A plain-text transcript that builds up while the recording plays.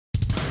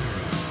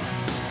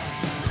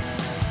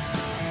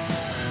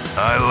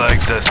I like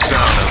the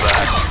sound of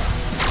that.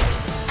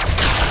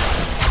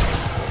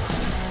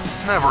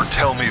 Never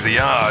tell me the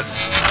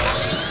odds.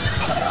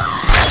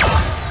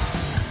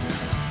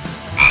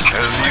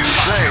 As you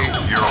say,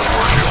 your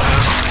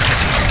worshipness.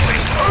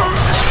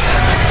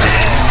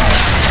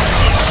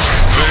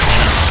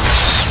 Vengeance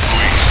is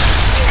sweet.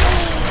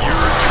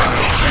 You're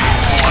gonna be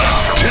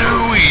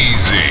too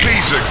easy.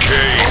 Piece of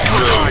cake,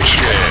 no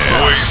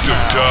chance. Waste of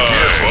time.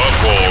 Give up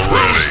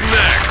already. Who's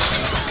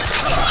next?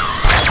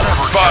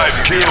 5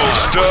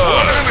 kills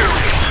done.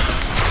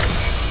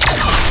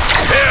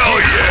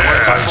 Hell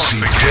yeah! I see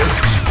dead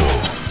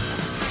people.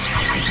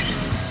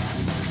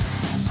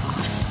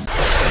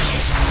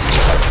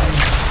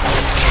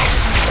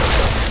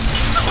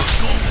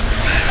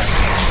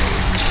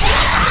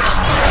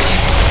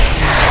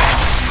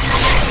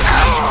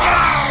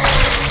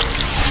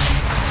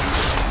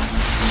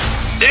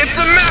 It's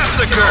a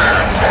massacre!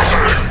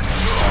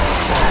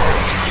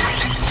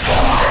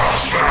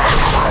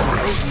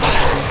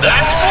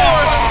 That's 4!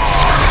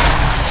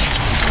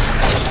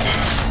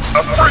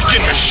 A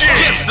freaking machine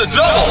gets the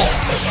double!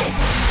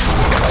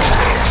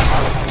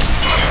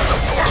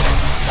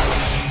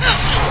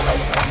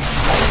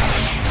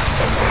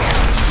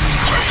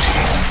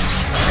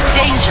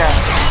 Danger!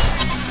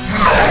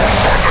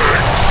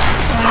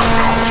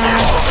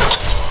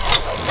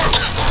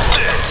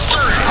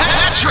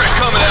 Hat trick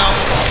coming out!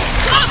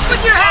 Up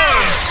with your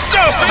hands!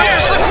 Stop!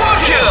 Here's the quad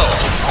kill!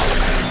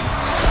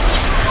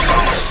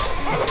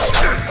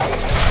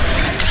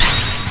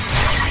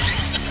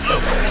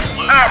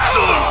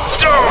 Absolute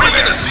dope! Are we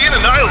gonna see an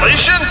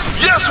annihilation?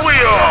 Yes, we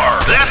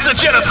are! That's a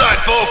genocide,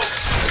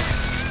 folks!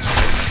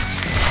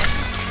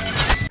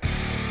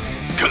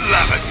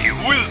 Calamity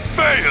will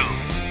fail!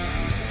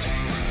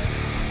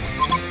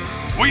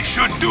 We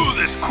should do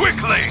this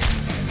quickly!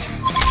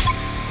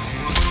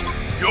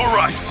 You're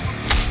right!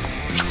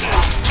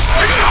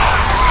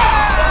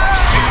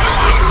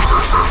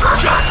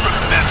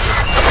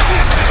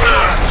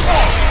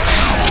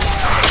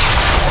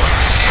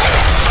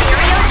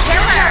 Serial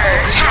killer!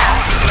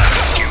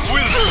 You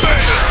will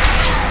fail!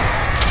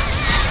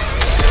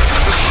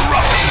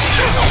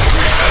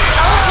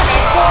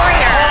 Ultimate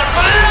warrior!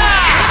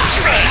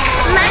 Hat-trick!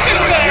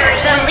 Legendary!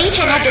 The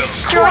Legion have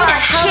destroyed a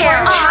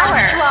HoN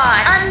tower!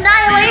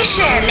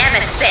 Annihilation!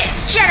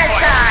 Nemesis!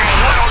 Genocide!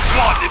 I don't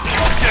want it, you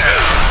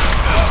dead!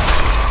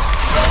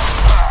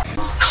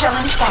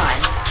 Challenge 1.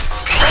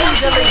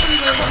 Razor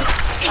leaps.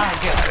 I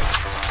go.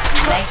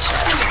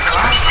 Nature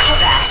strikes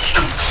back.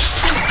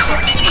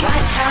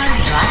 Right time,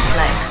 right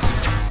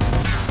place.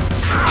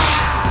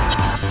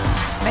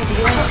 May the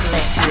earth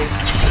bless you.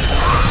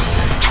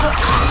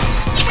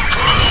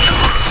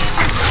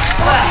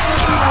 Well,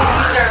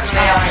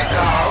 certainly on a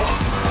go.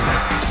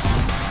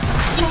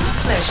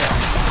 Pleasure.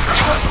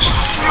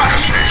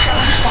 Smashing!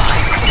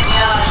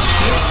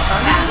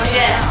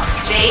 Gems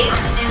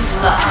bathed in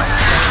blood.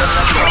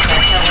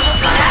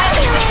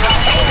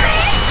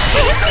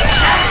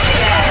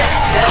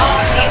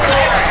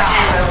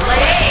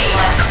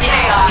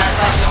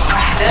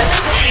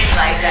 Doesn't seem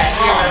like that.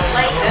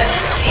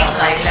 Doesn't seem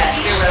like that.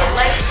 You're a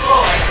lake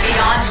floored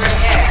beyond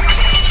repair.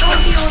 The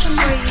autumn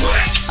breeze.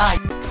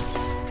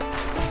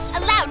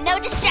 Allow no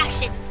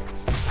distraction.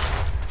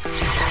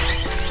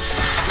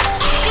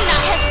 Do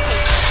not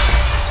hesitate.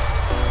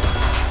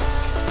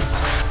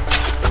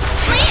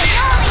 Please,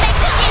 you only make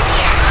this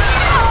easier.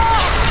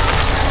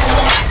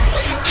 This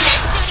duty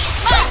is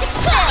mine to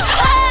fulfill.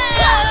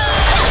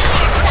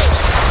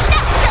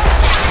 Not so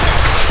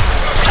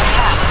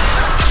fast.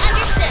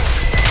 Understood.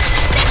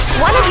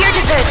 One of your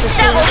desserts is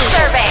double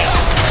serving.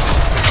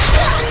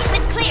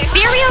 With clear.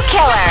 Serial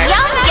killer.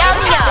 Yum, yum,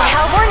 yum. The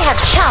Hellborn have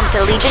chomped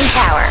a Legion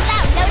tower.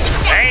 Allow no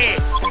distraction.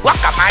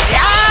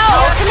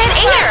 Ultimate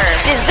eater.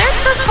 Dessert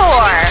for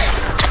 4.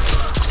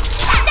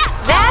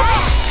 That's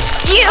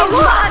you,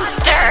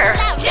 monster.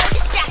 Allow no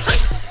distraction.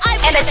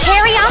 And a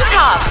cherry on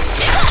top.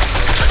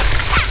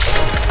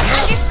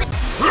 Understood.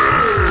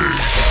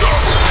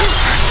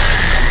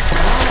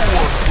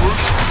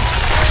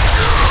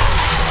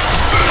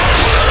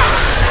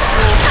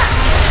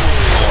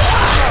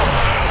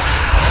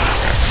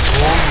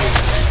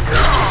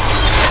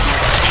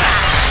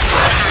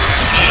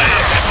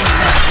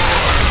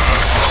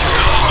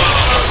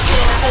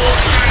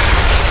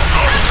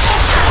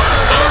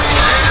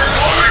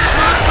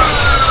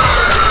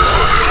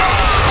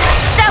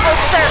 Double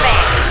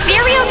serving.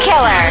 Serial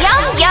killer.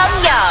 Yum, yum,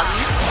 yum.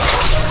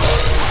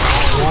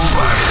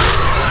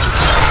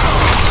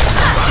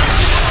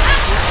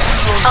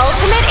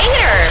 Ultimate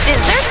eater.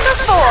 Dessert for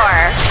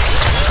 4.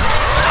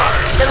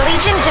 The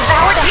Legion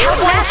devoured a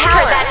Hellborn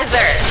tower. That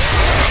dessert.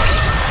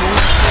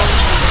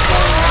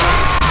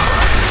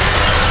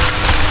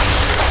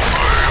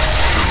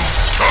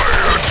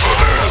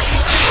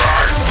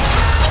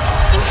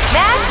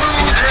 That's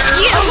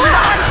you,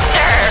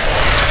 monster.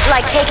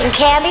 Like taking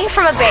candy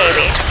from a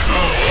baby.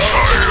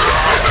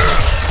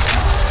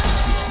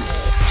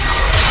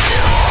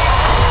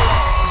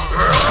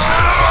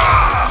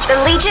 The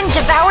Legion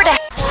devoured a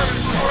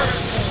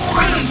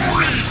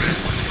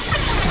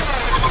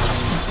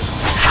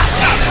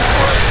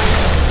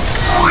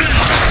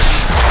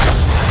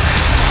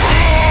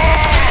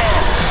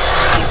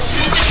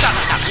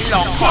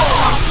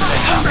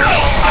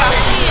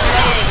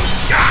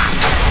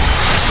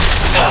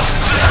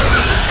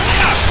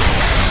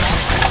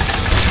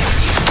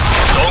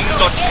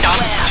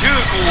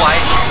กูไว้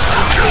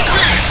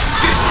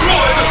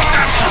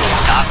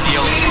ดาบเดีย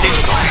วสิ้น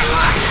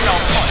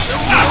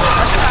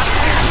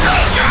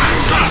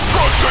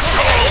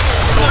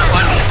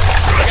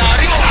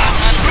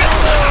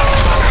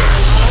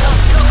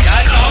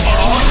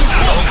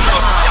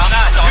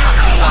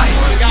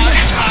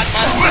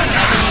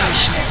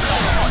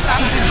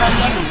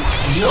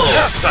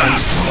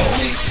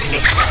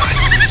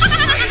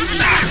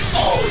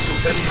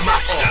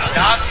สุด จ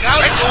ากแล้ว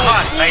จู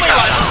ในดา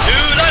บ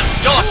ชื่อนั่น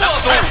ยอดนัก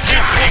สู้ที่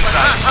เก่งส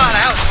ามท่าแ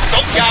ล้วต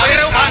กยาว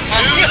เร็วมาก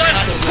ชื่อนั่น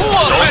ทั่ว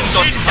แผ่น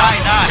ดินใจ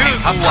หน้าชื่อ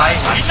ทัพไว้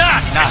ที่หน้า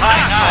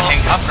แห่ง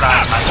ทัพรา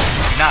ชัน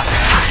ที่หน้า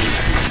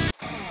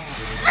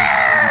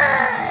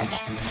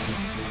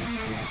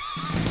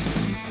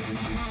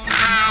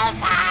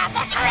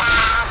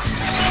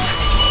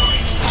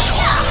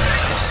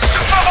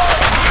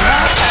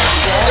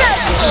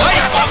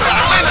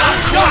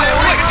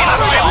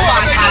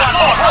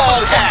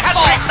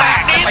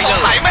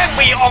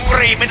มีอง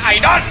รีเป็นไอ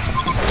ดอล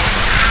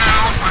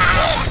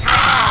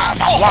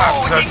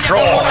Lost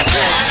control.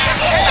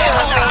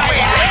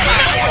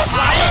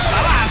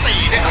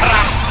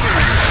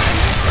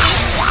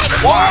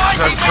 Lost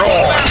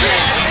control.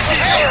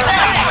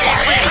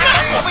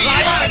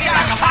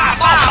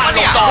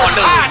 ต่อเล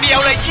ยท่าเดียว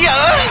เลยเชี่ย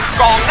เอ้ย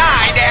กองหน้า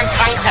ไอแดง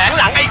พังแผง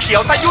หลังไอเขีย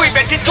วซะยุ่ยเ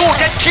ป็นทิชชู่เ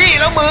ช็ดขี้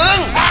แล้วมึง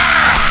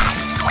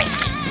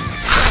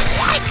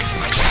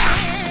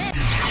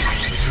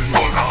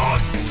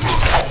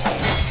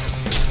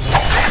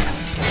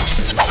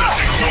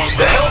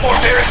The Hellborn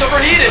barracks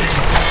overheated!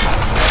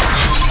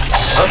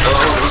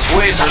 Uh-oh, those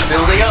waves are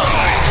building up.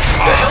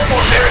 The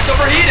Hellborn barracks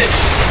overheated!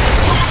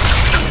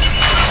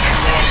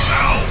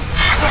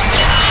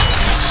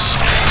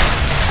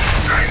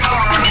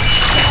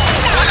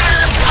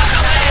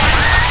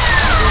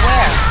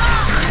 Beware.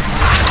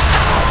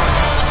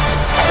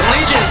 The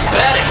Legion is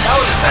bad at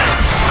tower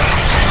defense.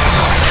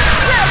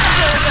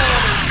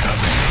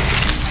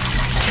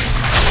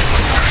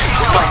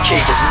 My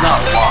cake is not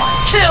long.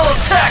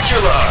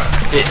 Kill-tacular!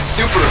 It's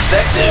super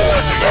effective.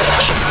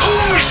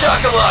 Ooh,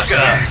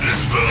 shakalaka!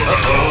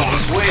 Uh-oh,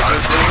 those waves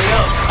are building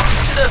up.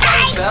 To the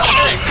right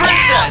balcony,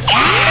 princess!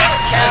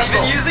 Can't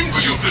even using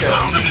cheat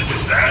codes.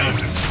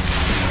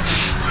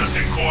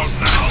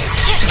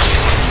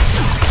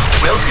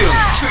 Welcome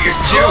to your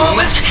doom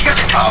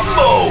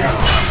combo!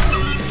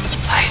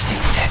 Icing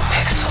 10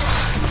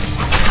 pixels.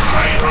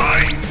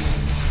 Right.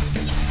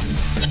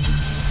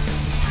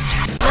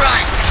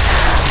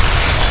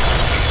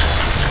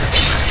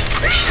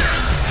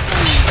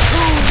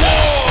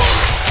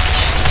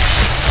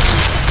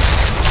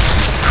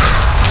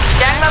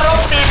 แก๊งนร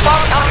กตีป้อ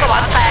มทัพสวร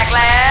รค์แตก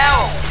แล้ว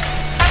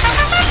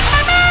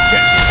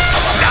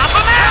จับม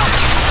าแล้ว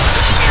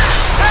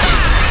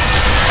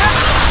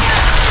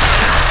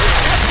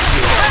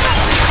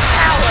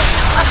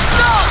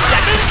อย่า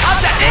ดิ้นครับ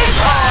อย่าดิ้น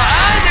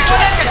จะ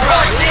เล่นกับเรา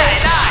ที่ไหน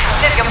ได้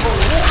เล่นกับหมู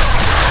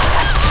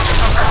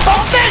ป้อ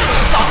งเต้น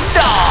2 ด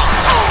อก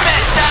แม่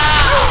จ้า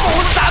หมู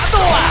3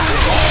 ตัว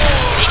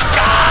อีกก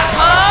ารเ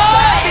อ้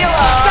ย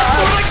จับ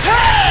ตัวเ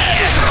ท่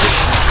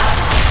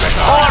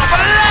โหดปะ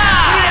ล่ะ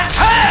เรียนเท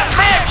พแ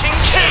ม่ขิง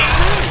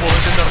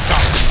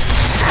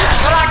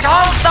กระท้อ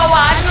งสว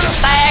รรค์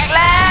แตกแ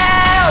ล้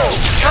ว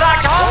กระ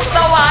ท้องส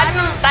วรร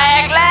ค์แต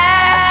กแล้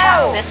ว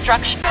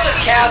Destruction.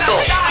 Castle.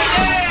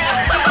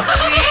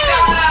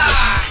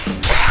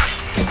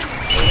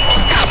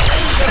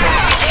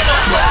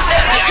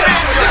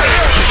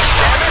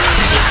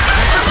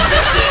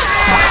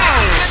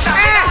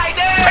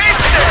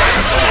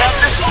 have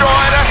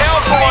destroyed a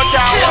Hellborn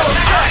tower.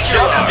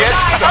 Just get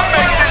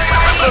stomach.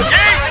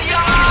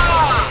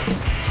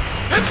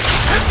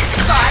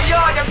 สายย่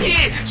อนะพี่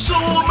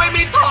สู้ไม่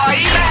มีถอย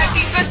แน่จ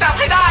ริงก็จับใ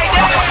ห้ได้เ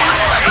ด้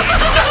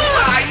ดังส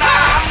ายน้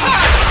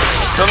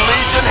ำ The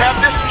Legion have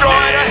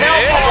destroyed a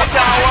Hellborn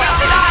tower.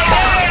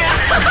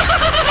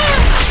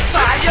 ส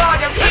ายย่อ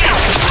นะพี่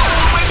สู้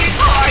ไม่มี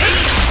ถอย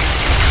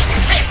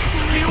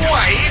ไม่ไหว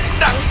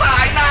ดังสา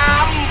ยน้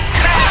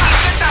ำแน่จริ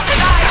งก็จับให้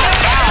ได้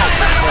เด้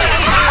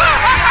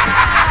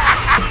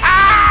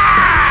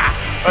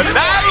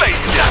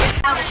Annihilation.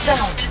 Now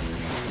settled.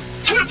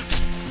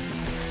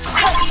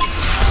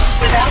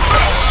 Without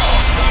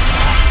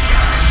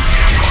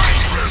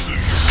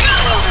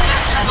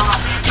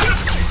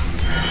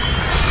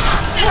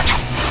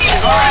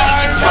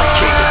My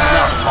cake is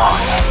not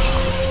mine.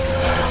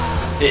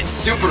 It's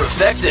super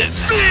effective.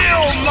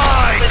 Feel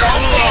my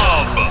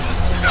club.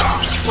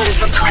 what is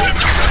the plan?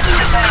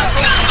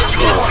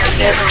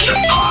 Never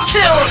changes.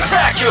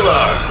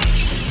 Kill-tacular!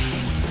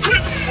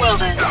 Well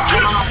then,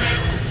 come on.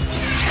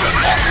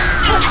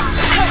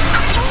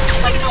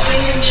 Like the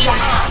wind and shadow.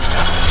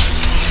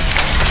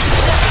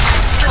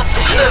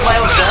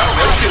 Welcome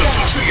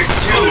to your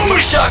doom,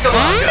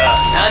 shakalaka!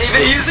 Not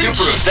even using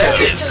super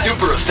effective.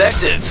 Super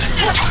effective.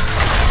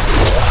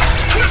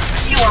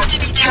 You are to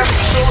be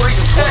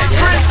terminated. Hey,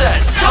 princess!